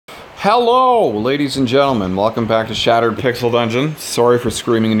Hello, ladies and gentlemen. Welcome back to Shattered Pixel Dungeon. Sorry for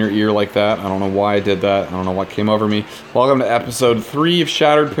screaming in your ear like that. I don't know why I did that. I don't know what came over me. Welcome to episode 3 of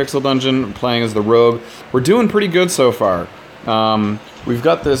Shattered Pixel Dungeon. I'm playing as the rogue. We're doing pretty good so far. We've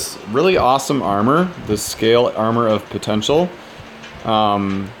got this really awesome armor, this scale armor of potential.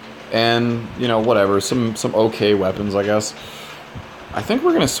 And, you know, whatever, some okay weapons, I guess. I think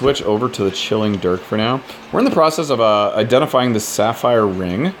we're going to switch over to the Chilling Dirk for now. We're in the process of identifying the Sapphire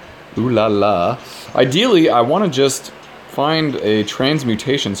Ring. Ooh la la. Ideally, I want to just find a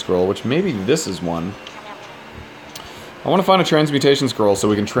transmutation scroll, which maybe this is one. I want to find a transmutation scroll so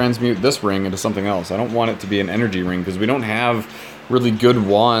we can transmute this ring into something else. I don't want it to be an energy ring because we don't have really good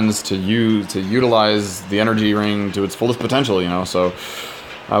wands to use to utilize the energy ring to its fullest potential, you know, so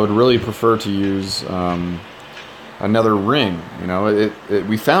I would really prefer to use another ring, you know.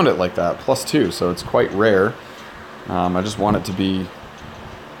 We found it like that, +2, so it's quite rare. I just want it to be,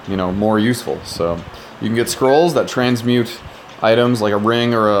 you know, more useful. So you can get scrolls that transmute items like a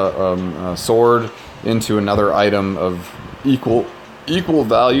ring or a sword into another item of equal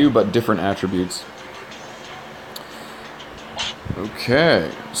value but different attributes.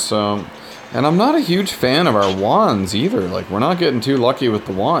 Okay, so, and I'm not a huge fan of our wands either. Like, we're not getting too lucky with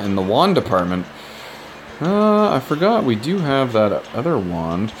the wand in the wand department. I forgot we do have that other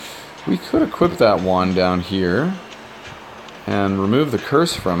wand. We could equip that wand down here and remove the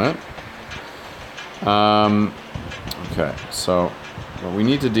curse from it. Okay, so well, we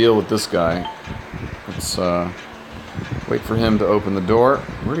need to deal with this guy. Let's wait for him to open the door.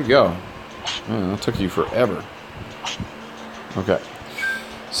 Where'd he go? Man, that took you forever. Okay,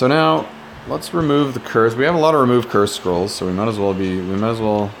 so now let's remove the curse. We have a lot of remove curse scrolls, so we might as well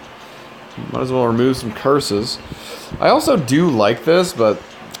remove some curses. I also do like this, but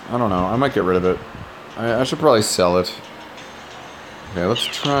I don't know. I might get rid of it. I should probably sell it. Okay, let's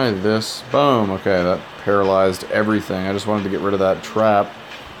try this. Boom. Okay, that paralyzed everything. I just wanted to get rid of that trap.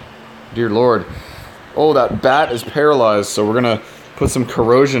 Dear Lord. Oh, that bat is paralyzed, so we're going to put some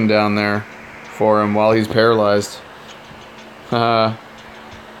corrosion down there for him while he's paralyzed.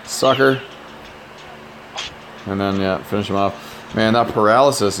 Sucker. And then, yeah, finish him off. Man, that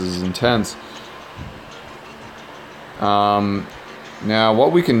paralysis is intense. Now,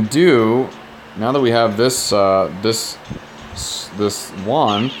 what we can do, now that we have this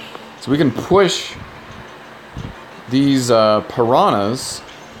wand, so we can push these piranhas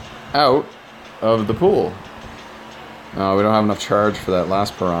out of the pool. No, we don't have enough charge for that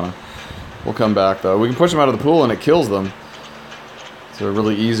last piranha. We'll come back, though. We can push them out of the pool and it kills them. It's a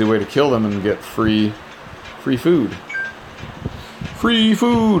really easy way to kill them and get free food. Free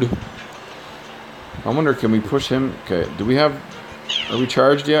food! I wonder, can we push him? Okay, are we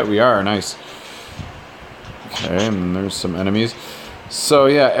charged yet? We are, nice. Okay, and there's some enemies. So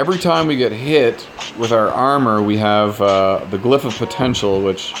yeah, every time we get hit with our armor, we have the Glyph of Potential,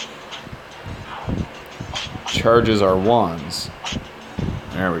 which charges our wands.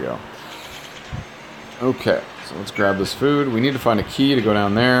 There we go. Okay, so let's grab this food. We need to find a key to go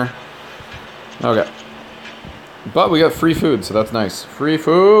down there. Okay. But we got free food, so that's nice. Free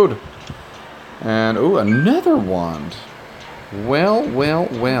food! And, ooh, another wand. Well, well,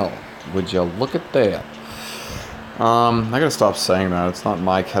 well. Would you look at that? I gotta stop saying that. It's not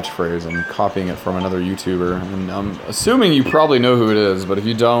my catchphrase. I'm copying it from another YouTuber. And I'm assuming you probably know who it is, but if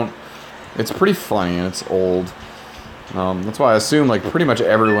you don't, it's pretty funny and it's old. That's why I assume, like, pretty much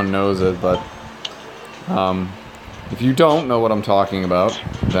everyone knows it, but if you don't know what I'm talking about,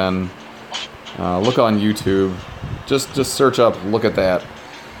 then look on YouTube. Just search up, look at that.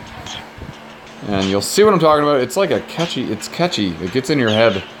 And you'll see what I'm talking about. It's like it's catchy. It gets in your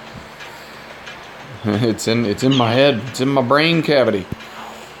head. It's in my head. It's in my brain cavity.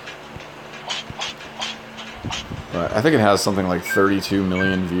 But I think it has something like 32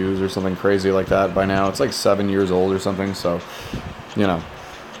 million views or something crazy like that by now. It's like 7 years old or something, so, you know,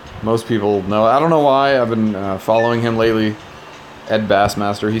 most people know. I don't know why. I've been following him lately. Ed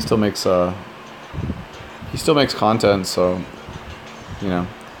Bassmaster. He still makes content, so, you know,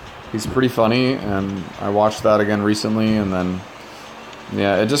 he's pretty funny, and I watched that again recently, and then,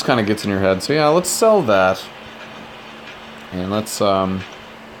 yeah, it just kind of gets in your head. So yeah, let's sell that, and let's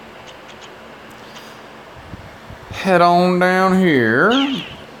head on down here.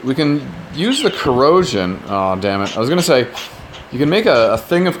 We can use the corrosion. Oh, damn it. I was going to say, you can make a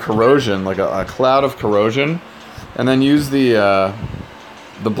thing of corrosion, like a cloud of corrosion, and then use the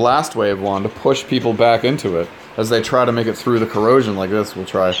blast wave wand to push people back into it as they try to make it through the corrosion like this. We'll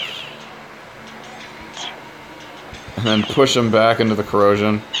try. And then push them back into the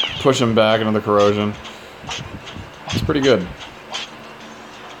corrosion. Push them back into the corrosion. It's pretty good.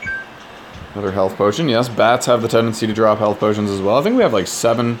 Another health potion. Yes, bats have the tendency to drop health potions as well. I think we have like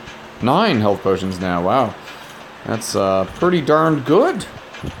 9 health potions now. Wow. That's pretty darn good.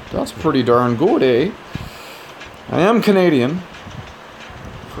 That's pretty darn good, eh? I am Canadian.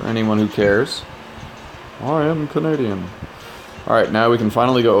 For anyone who cares. I am Canadian. Alright, now we can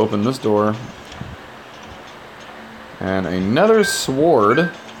finally go open this door. And another sword.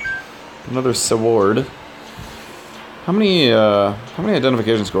 Another sword. How many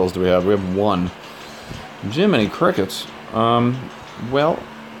identification scrolls do we have? We have 1. Jiminy crickets. Well,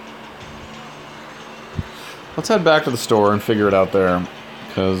 let's head back to the store and figure it out there.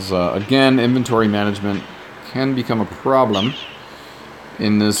 Because, again, inventory management can become a problem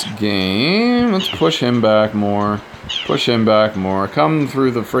in this game. Let's push him back more. Push him back more. Come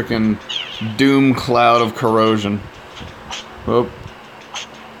through the frickin' doom cloud of corrosion. Oh.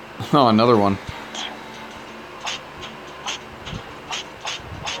 Oh, another one.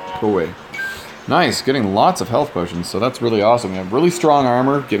 Go away. Nice, getting lots of health potions, so that's really awesome. We have really strong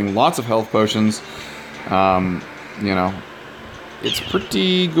armor, getting lots of health potions. You know, it's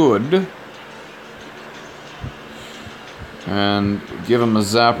pretty good. And give him a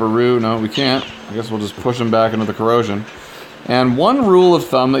zapperoo. No, we can't. I guess we'll just push him back into the corrosion. And one rule of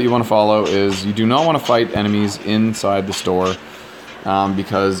thumb that you want to follow is you do not want to fight enemies inside the store.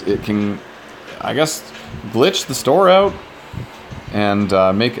 Because it can, I guess, glitch the store out and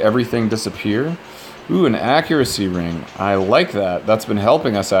make everything disappear. Ooh, an accuracy ring. I like that. That's been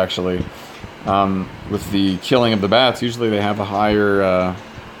helping us, actually. With the killing of the bats, usually they have a higher,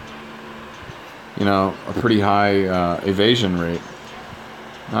 you know, a pretty high evasion rate.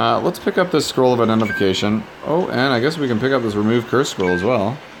 Let's pick up this scroll of identification. Oh, and I guess we can pick up this remove curse scroll as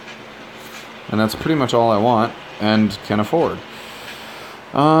well. And that's pretty much all I want and can afford.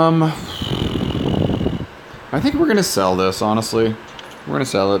 I think we're gonna sell this, honestly. We're gonna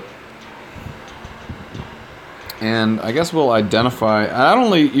sell it. And I guess we'll identify... I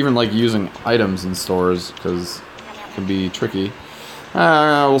don't even like using items in stores, because it can be tricky.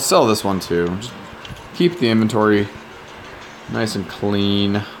 We'll sell this one too. Just keep the inventory nice and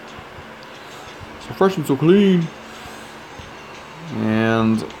clean. So fresh and so clean.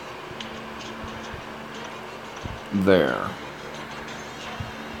 And... there.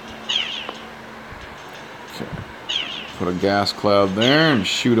 Put a gas cloud there and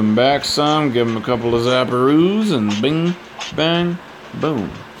shoot him back some. Give him a couple of zapperoos and bing, bang, boom.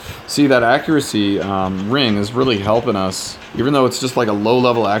 See, that accuracy ring is really helping us. Even though it's just like a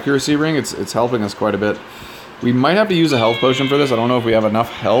low-level accuracy ring, it's helping us quite a bit. We might have to use a health potion for this. I don't know if we have enough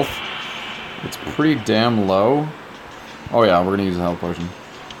health. It's pretty damn low. Oh yeah, we're going to use a health potion.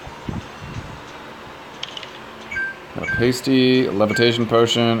 Got a pasty, a levitation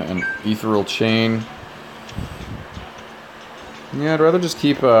potion, and ethereal chain. Yeah, I'd rather just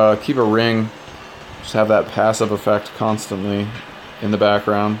keep a ring. Just have that passive effect constantly in the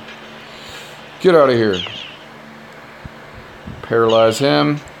background. Get out of here. Paralyze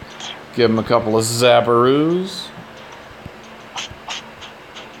him. Give him a couple of zapperoos.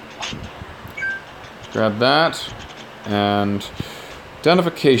 Grab that. And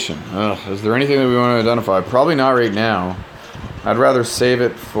identification. Ugh, is there anything that we want to identify? Probably not right now. I'd rather save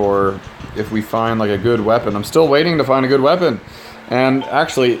it for if we find like a good weapon. I'm still waiting to find a good weapon. And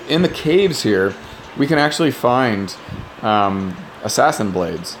actually, in the caves here, we can actually find assassin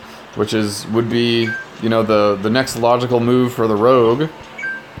blades, which would be, you know, the next logical move for the rogue.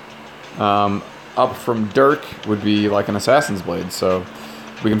 Up from Dirk would be like an assassin's blade. So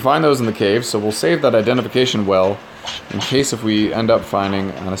we can find those in the cave. So we'll save that identification well in case if we end up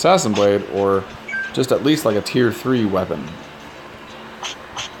finding an assassin blade or just at least like a tier 3 weapon.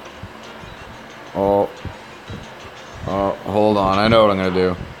 Oh, hold on. I know what I'm going to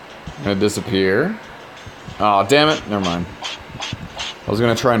do. I'm going to disappear. Oh, damn it. Never mind. I was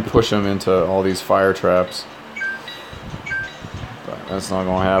going to try and push him into all these fire traps. But that's not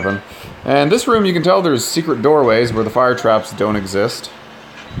going to happen. And this room, you can tell there's secret doorways where the fire traps don't exist.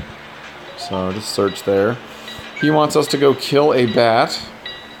 So just search there. He wants us to go kill a bat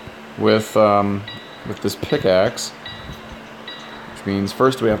with this pickaxe. Which means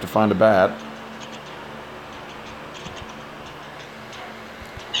first we have to find a bat.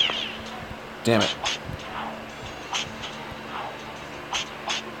 Damn it.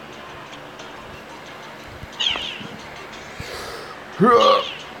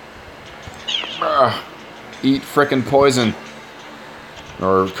 Eat frickin' poison.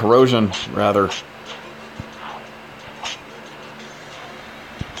 Or corrosion, rather.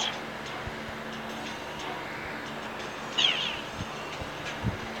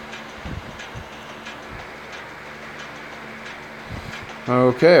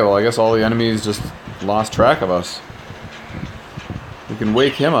 Okay, well I guess all the enemies just lost track of us. We can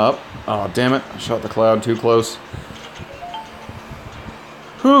wake him up. Oh, damn it. I shot the cloud too close.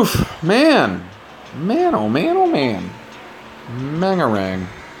 Whew, man. Man, oh man, oh man. Mangarang.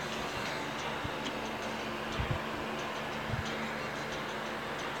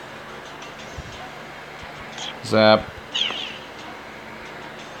 Zap.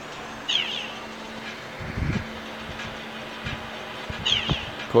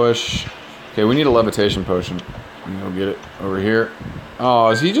 Push. Okay, we need a levitation potion. Go get it over here. Oh,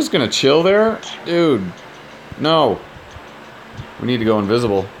 is he just gonna chill there? Dude. No. We need to go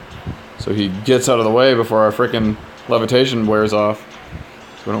invisible. So he gets out of the way before our frickin' levitation wears off.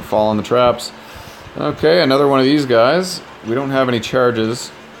 So we don't fall in the traps. Okay, another one of these guys. We don't have any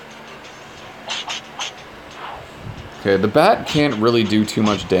charges. Okay, the bat can't really do too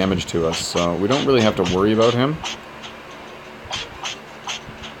much damage to us, so we don't really have to worry about him.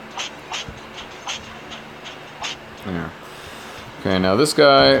 There. Okay, now this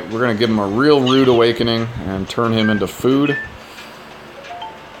guy, we're gonna give him a real rude awakening and turn him into food.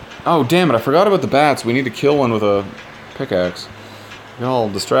 Oh, damn it, I forgot about the bats. We need to kill one with a pickaxe. Get all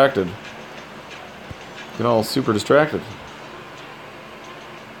distracted. Get all super distracted.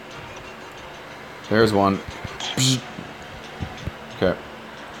 There's one. Okay.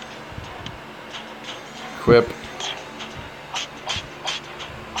 Equip.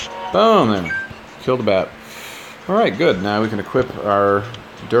 Boom, there. Kill the bat. Alright, good. Now we can equip our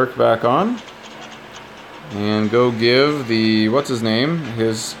dirk back on. And go give the, what's his name?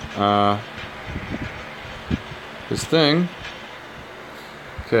 His thing.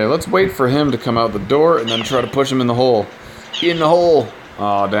 Okay, let's wait for him to come out the door and then try to push him in the hole. In the hole!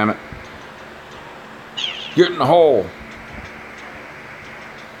 Aw, damn it. Get in the hole!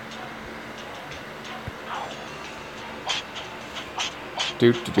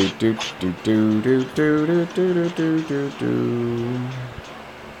 Do do do do do do do do do do do do.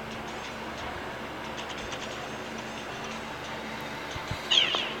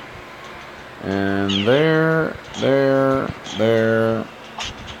 And there.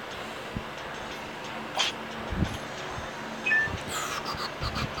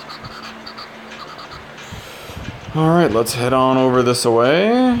 Alright, let's head on over this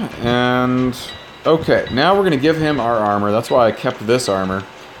way, and... Okay, now we're going to give him our armor. That's why I kept this armor.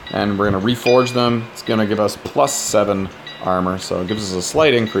 And we're going to reforge them. It's going to give us +7 armor, so it gives us a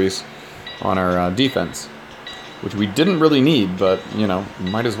slight increase on our defense. Which we didn't really need, but, you know,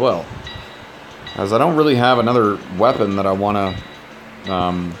 might as well. As I don't really have another weapon that I want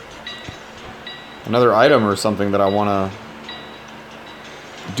to... another item or something that I want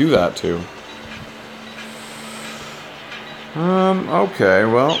to do that to. Okay,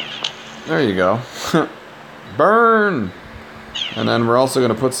 well, there you go. Burn! And then we're also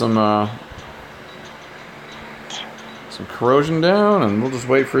going to put some corrosion down, and we'll just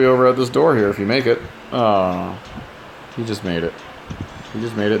wait for you over at this door here if you make it. Oh, he just made it. He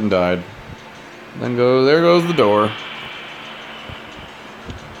just made it and died. Then there goes the door.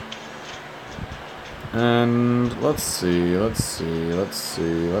 And let's see.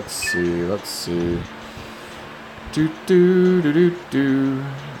 Do do do do do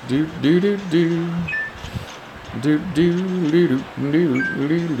do do do do do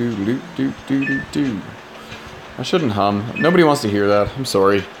do do do do. I shouldn't hum. Nobody wants to hear that. I'm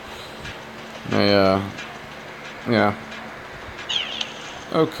sorry. Yeah.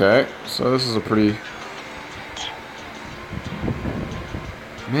 Okay, so this is a pretty...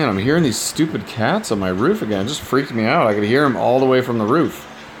 Man, I'm hearing these stupid cats on my roof again. It just freaked me out. I could hear them all the way from the roof.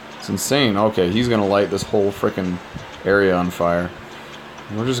 It's insane. Okay, he's gonna light this whole frickin' area on fire.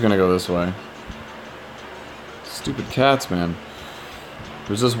 We're just gonna go this way. Stupid cats, man.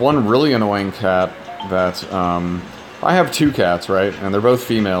 There's this one really annoying cat that, I have 2 cats, right? And they're both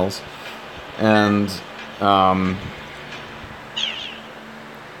females. And,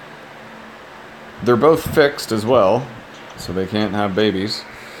 they're both fixed as well, so they can't have babies.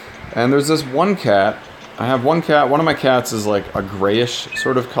 And there's this one cat. I have one cat. One of my cats is like a grayish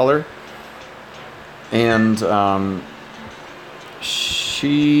sort of color. And,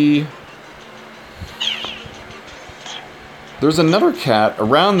 there's another cat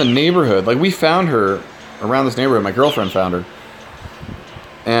around the neighborhood. Like, we found her around this neighborhood. My girlfriend found her.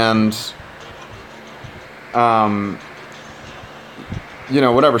 And, you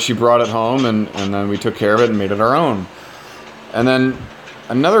know, whatever, she brought it home, and then we took care of it and made it our own. And then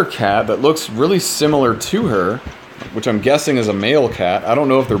another cat that looks really similar to her, which I'm guessing is a male cat. I don't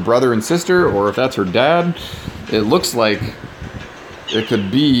know if they're brother and sister or if that's her dad. It looks like it could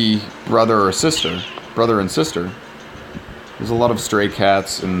be brother and sister. There's a lot of stray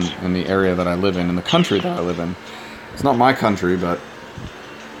cats in the area that I live in the country that I live in. It's not my country, but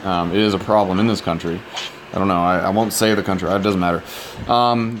it is a problem in this country. I don't know. I won't say the country. It doesn't matter.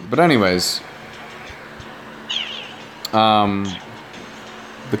 But anyways, the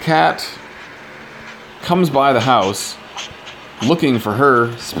cat comes by the house looking for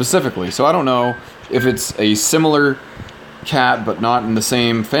her specifically. So I don't know if it's a similar cat but not in the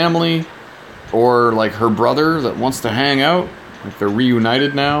same family, or like her brother that wants to hang out. Like they're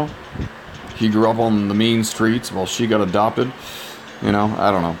reunited now. He grew up on the mean streets while she got adopted. You know,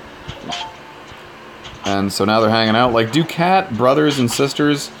 I don't know. And so now they're hanging out. Like, do cat brothers and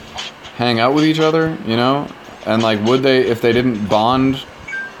sisters hang out with each other, you know? And like, would they, if they didn't bond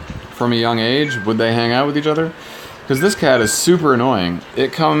from a young age, would they hang out with each other? Because this cat is super annoying.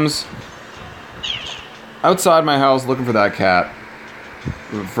 It comes outside my house looking for that cat,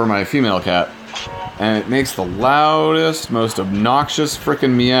 for my female cat, and it makes the loudest, most obnoxious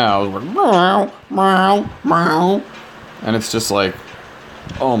frickin' meows. Like, meow, meow, meow. And it's just like,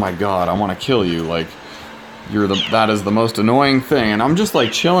 oh my god, I want to kill you. Like, that is the most annoying thing. And I'm just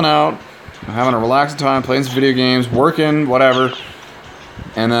like chilling out, having a relaxing time, playing some video games, working, whatever.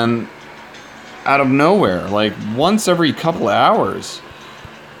 And then out of nowhere, like once every couple of hours,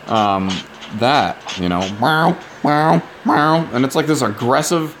 that, you know, meow, meow, meow. And it's like this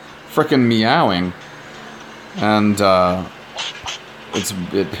aggressive frickin' meowing. And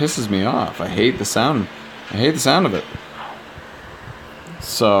it pisses me off. I hate the sound. I hate the sound of it.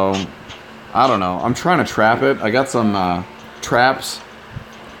 So, I don't know. I'm trying to trap it. I got some traps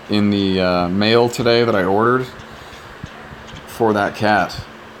in the mail today that I ordered for that cat.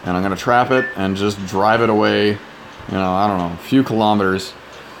 And I'm going to trap it and just drive it away, you know, I don't know, a few kilometers.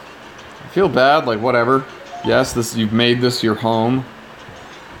 I feel bad, like, whatever. Yes, you've made this your home.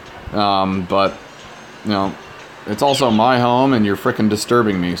 But, you know, it's also my home and you're frickin'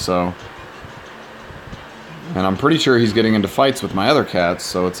 disturbing me, so... And I'm pretty sure he's getting into fights with my other cats,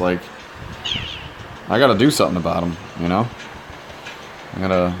 so it's like... I gotta do something about him, you know?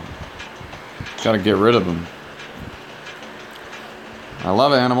 I gotta get rid of him. I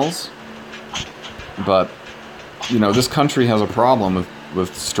love animals, but, you know, this country has a problem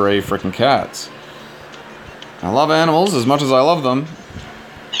with stray frickin' cats. I love animals as much as I love them.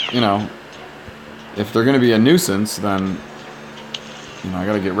 You know, if they're gonna be a nuisance, then, you know, I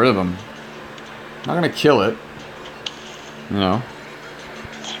gotta get rid of them. I'm not gonna kill it, you know.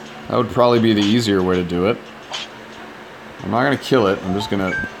 That would probably be the easier way to do it. I'm not gonna kill it, I'm just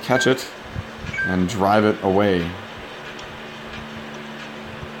gonna catch it and drive it away.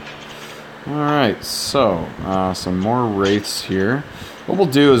 Alright, so, some more wraiths here. What we'll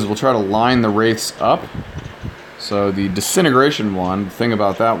do is we'll try to line the wraiths up. So the disintegration wand, the thing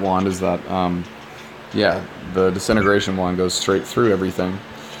about that wand is that, yeah, the disintegration wand goes straight through everything.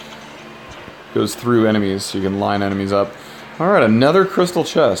 Goes through enemies, so you can line enemies up. Alright, another crystal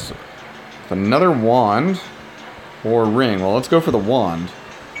chest. Another wand or ring. Well, let's go for the wand.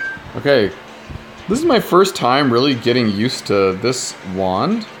 Okay, this is my first time really getting used to this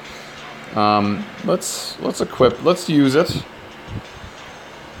wand. Let's equip, let's use it.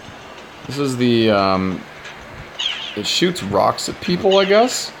 This is the, it shoots rocks at people, I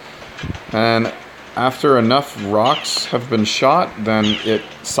guess. And after enough rocks have been shot, then it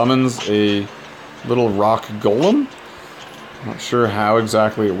summons a little rock golem. Not sure how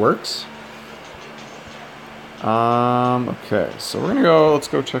exactly it works. Okay, so we're gonna go, let's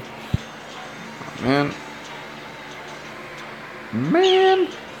go check. Oh, man. Man!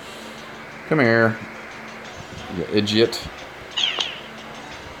 Come here, you idiot.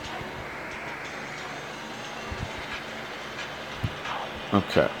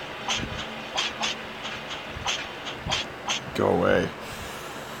 Okay. Go away.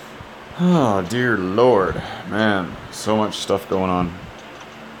 Oh, dear Lord. Man, so much stuff going on.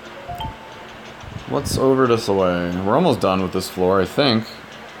 What's over this way? We're almost done with this floor, I think.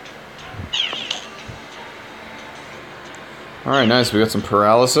 Alright, nice. We got some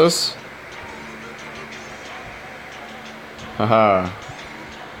paralysis. Haha.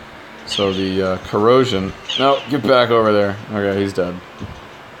 So the corrosion... No, get back over there. Okay, he's dead.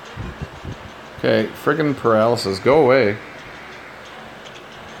 Okay, friggin' paralysis. Go away.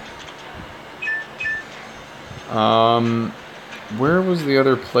 Where was the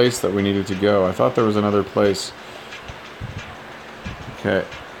other place that we needed to go? I thought there was another place. Okay.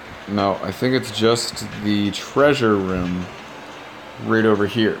 No, I think it's just the treasure room right over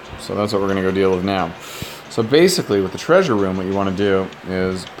here. So that's what we're gonna go deal with now. So basically, with the treasure room, what you want to do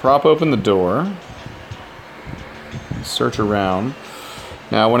is prop open the door, search around,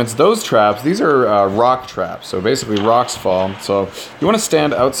 Now, when it's those traps, these are rock traps. So basically rocks fall. So you want to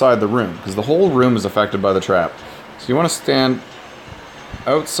stand outside the room because the whole room is affected by the trap. So you want to stand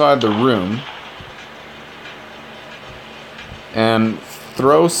outside the room and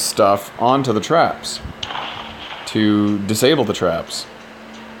throw stuff onto the traps to disable the traps.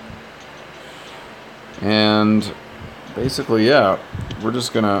 And basically, yeah, we're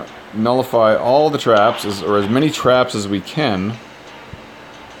just gonna nullify all the traps, or as many traps as we can,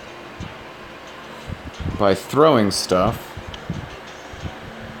 by throwing stuff.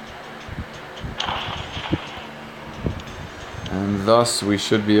 And thus we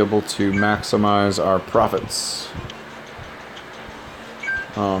should be able to maximize our profits.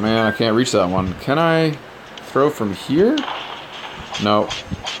 Oh man, I can't reach that one. Can I throw from here? No.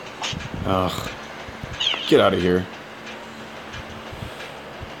 Ugh. Get out of here.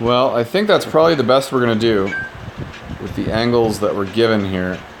 Well, I think that's probably the best we're gonna do with the angles that we're given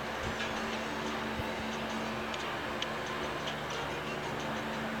here.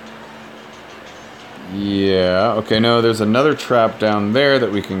 Yeah, okay, no, there's another trap down there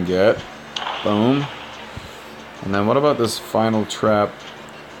that we can get. Boom. And then what about this final trap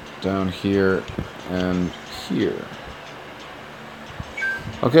down here and here?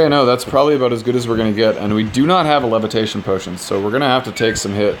 Okay, no, that's probably about as good as we're going to get. And we do not have a levitation potion, so we're going to have to take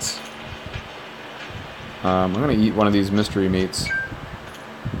some hits. I'm going to eat one of these mystery meats.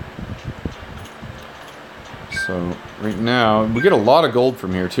 So, right now, we get a lot of gold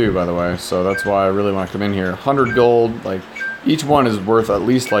from here too, by the way. So that's why I really want to come in here. 100 gold, like, each one is worth at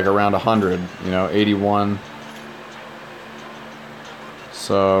least like around 100, you know, 81.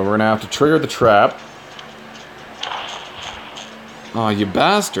 So we're going to have to trigger the trap. Oh, you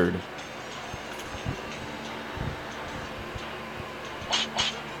bastard.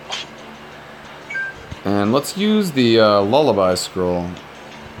 And let's use the lullaby scroll.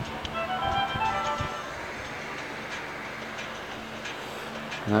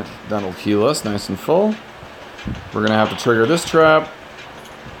 That'll heal us nice and full. We're gonna have to trigger this trap.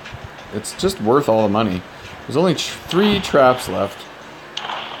 It's just worth all the money. There's only 3 traps left.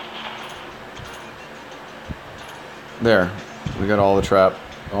 There. We got all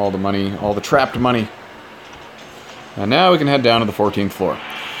the money, all the trapped money. And now we can head down to the 14th floor.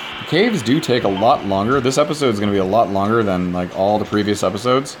 The caves do take a lot longer. This episode is going to be a lot longer than like all the previous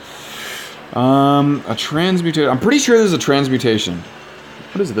episodes. A transmutation. I'm pretty sure there's a transmutation.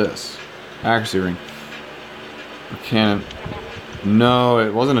 What is this? Accuracy ring. A cannon. No,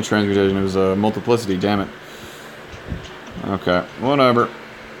 it wasn't a transmutation. It was a multiplicity. Damn it. Okay, whatever.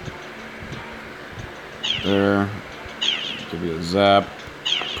 There. Give you a zap.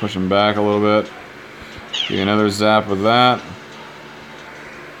 Push him back a little bit. Give you another zap with that.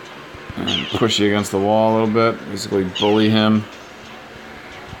 And push you against the wall a little bit. Basically bully him.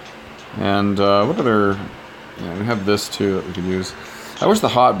 And what other... Yeah, we have this too that we could use. I wish the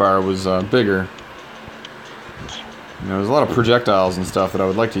hot bar was bigger. You know, there's a lot of projectiles and stuff that I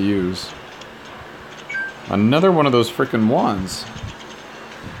would like to use. Another one of those frickin' wands.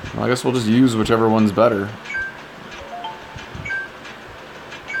 Well, I guess we'll just use whichever one's better.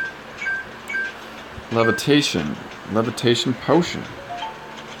 Levitation. Levitation potion.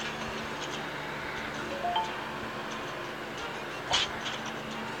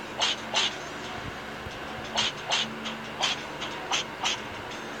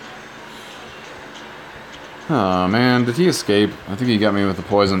 Oh man, did he escape? I think he got me with the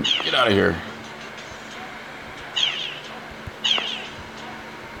poison. Get out of here.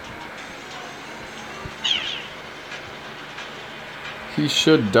 He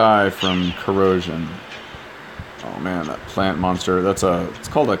should die from corrosion. Oh man, that plant monster. It's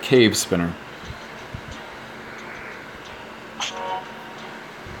called a cave spinner.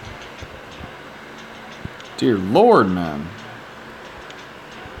 Dear Lord, man.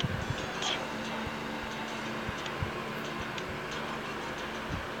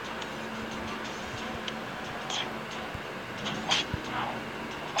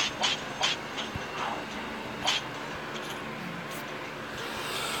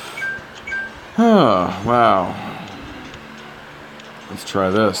 Oh, wow. Let's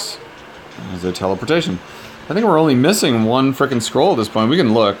try this. As a teleportation. I think we're only missing one frickin' scroll at this point. We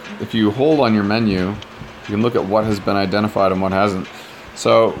can look. If you hold on your menu, you can look at what has been identified and what hasn't.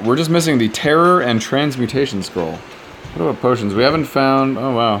 So, we're just missing the Terror and Transmutation scroll. What about potions? We haven't found...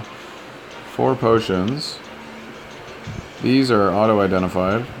 Oh, wow. 4 potions. These are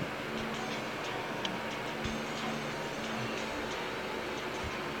auto-identified.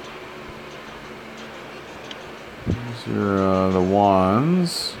 These are the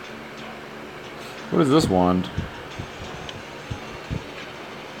wands. What is this wand?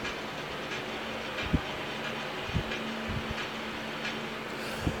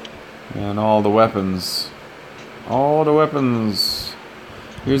 And all the weapons. All the weapons.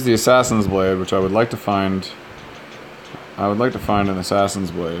 Here's the assassin's blade, which I would like to find. I would like to find an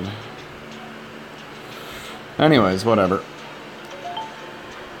assassin's blade. Anyways, whatever.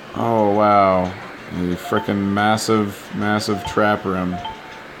 Oh, wow. A frickin' massive, massive trap room.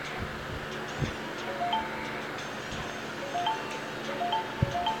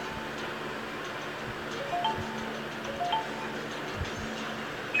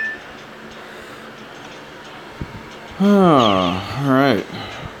 Oh, alright.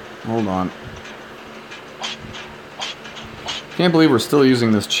 Hold on. Can't believe we're still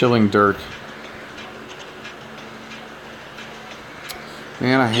using this chilling dirk.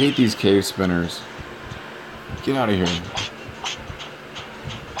 Man, I hate these cave spinners. Get out of here.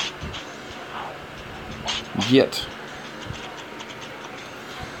 Get.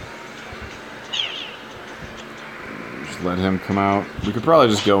 Just let him come out. We could probably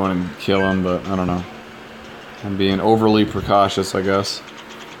just go in and kill him, but I don't know. I'm being overly precautious, I guess.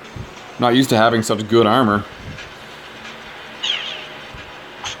 Not used to having such good armor.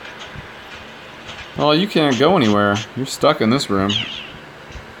 Well, you can't go anywhere. You're stuck in this room.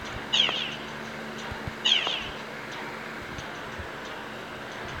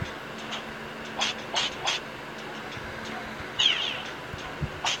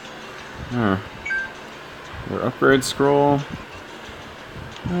 Their upgrade scroll.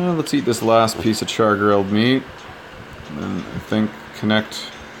 Let's eat this last piece of char-grilled meat. And then I think connect.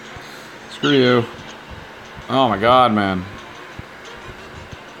 Screw you. Oh my god, man.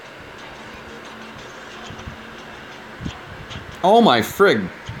 Oh my frig.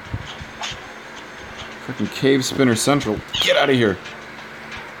 Freaking Cave Spinner Central. Get out of here.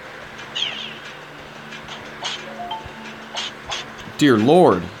 Dear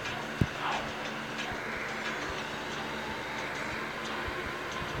Lord.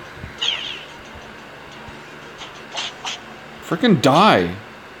 Frickin' die.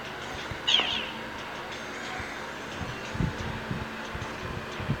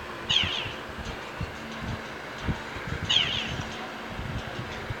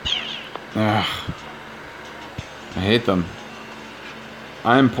 Ugh. I hate them.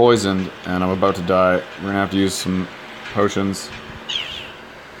 I am poisoned and I'm about to die. We're gonna have to use some potions.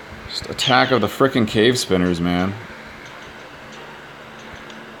 Just attack of the frickin' cave spinners, man.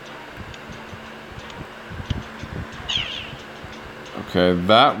 Okay,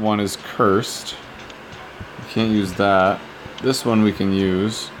 that one is cursed. We can't use that. This one we can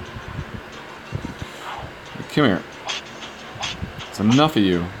use. Come here. It's enough of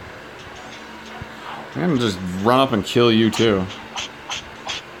you. I'm gonna just run up and kill you too.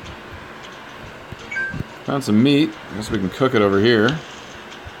 Found some meat. I guess we can cook it over here.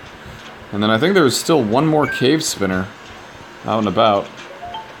 And then I think there was still one more cave spinner out and about.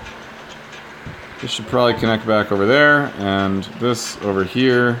 This should probably connect back over there, and this over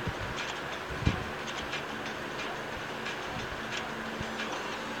here.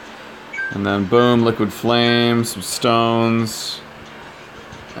 And then boom, liquid flame, some stones,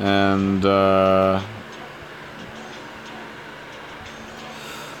 and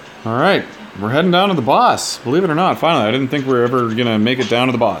alright, we're heading down to the boss. Believe it or not, finally, I didn't think we were ever gonna make it down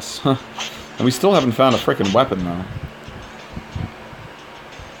to the boss. And we still haven't found a frickin' weapon though.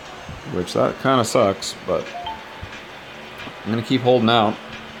 Which, that kind of sucks, but I'm going to keep holding out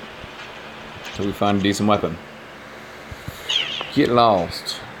until we find a decent weapon. Get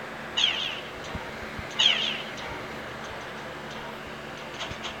lost.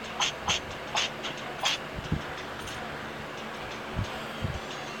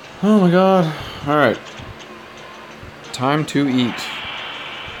 Oh my god. Alright. Time to eat.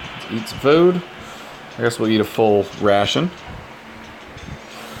 Let's eat some food. I guess we'll eat a full ration.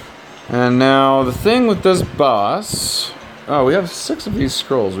 And now, the thing with this boss... Oh, we have 6 of these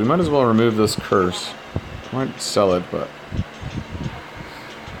scrolls. We might as well remove this curse. Might sell it, but...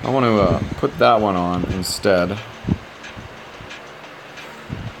 I want to put that one on instead.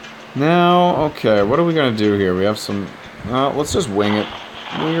 Now, okay, what are we going to do here? We have some... let's just wing it.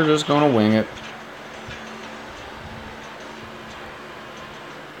 We're just going to wing it.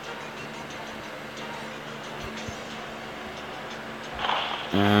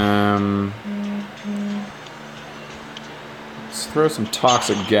 Let's throw some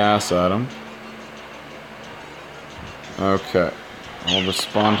toxic gas at him. Okay. I'll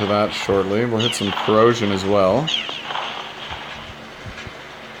respond to that shortly. We'll hit some corrosion as well.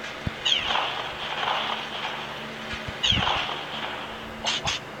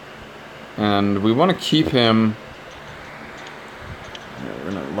 And we want to keep him...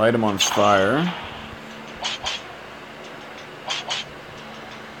 We're going to light him on fire.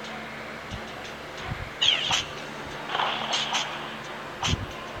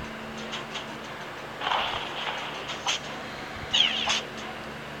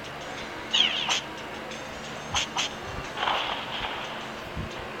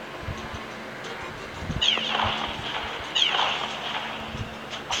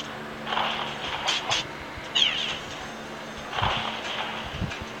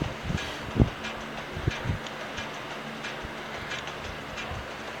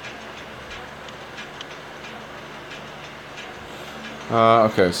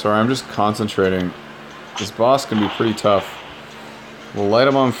 Okay, sorry, I'm just concentrating. This boss can be pretty tough. We'll light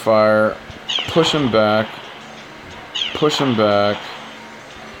him on fire, push him back, hit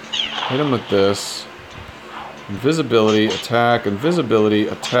him with this. Invisibility, attack,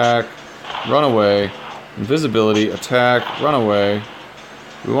 run away. Invisibility, attack, run away.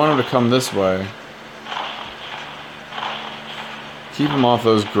 We want him to come this way. Keep him off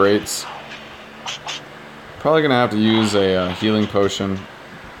those grates. Probably gonna have to use a healing potion.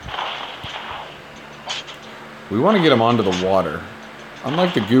 We want to get him onto the water.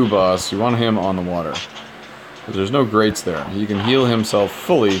 Unlike the goo boss, you want him on the water. Because there's no grates there. He can heal himself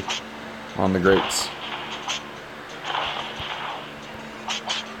fully on the grates.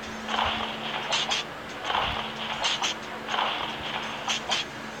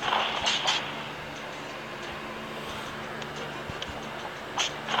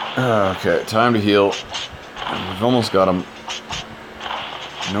 Okay, time to heal. We've almost got him.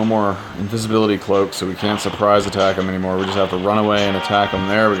 No more invisibility cloak, so we can't surprise attack him anymore. We just have to run away and attack him.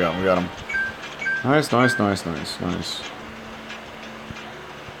 There we go. We got him. Nice, nice, nice, nice, nice.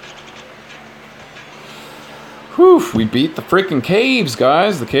 Whew, we beat the freaking caves,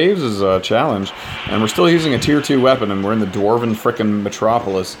 guys. The caves is a challenge. And we're still using a tier 2 weapon, and we're in the dwarven freaking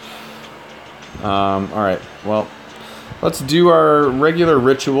metropolis. Alright, well, let's do our regular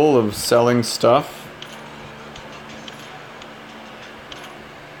ritual of selling stuff.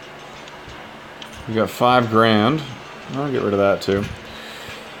 We got 5 grand. I'll get rid of that too.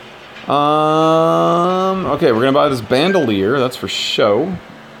 Okay, we're gonna buy this bandolier. That's for show,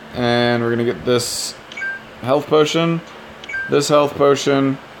 and we're gonna get this health potion. This health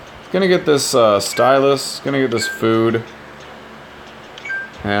potion. Gonna get this stylus. Gonna get this food,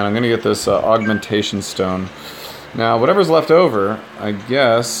 and I'm gonna get this augmentation stone. Now, whatever's left over, I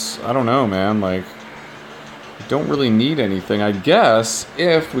guess I don't know, man. Like, I don't really need anything. I guess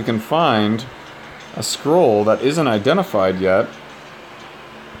if we can find a scroll that isn't identified yet.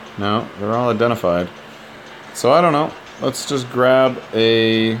 No, they're all identified. So I don't know. Let's just grab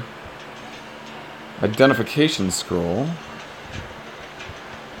a identification scroll.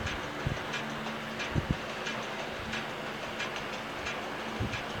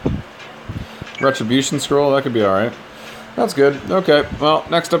 Retribution scroll, that could be alright. That's good. Okay, well,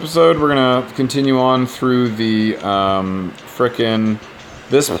 next episode we're gonna continue on through the frickin'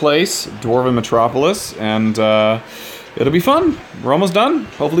 this place, Dwarven Metropolis, and it'll be fun. We're almost done.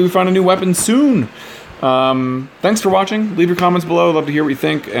 Hopefully we find a new weapon soon. Thanks for watching. Leave your comments below. Love to hear what you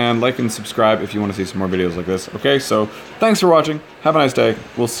think, and like and subscribe if you want to see some more videos like this. Okay, so thanks for watching. Have a nice day.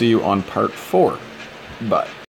 We'll see you on part 4. Bye.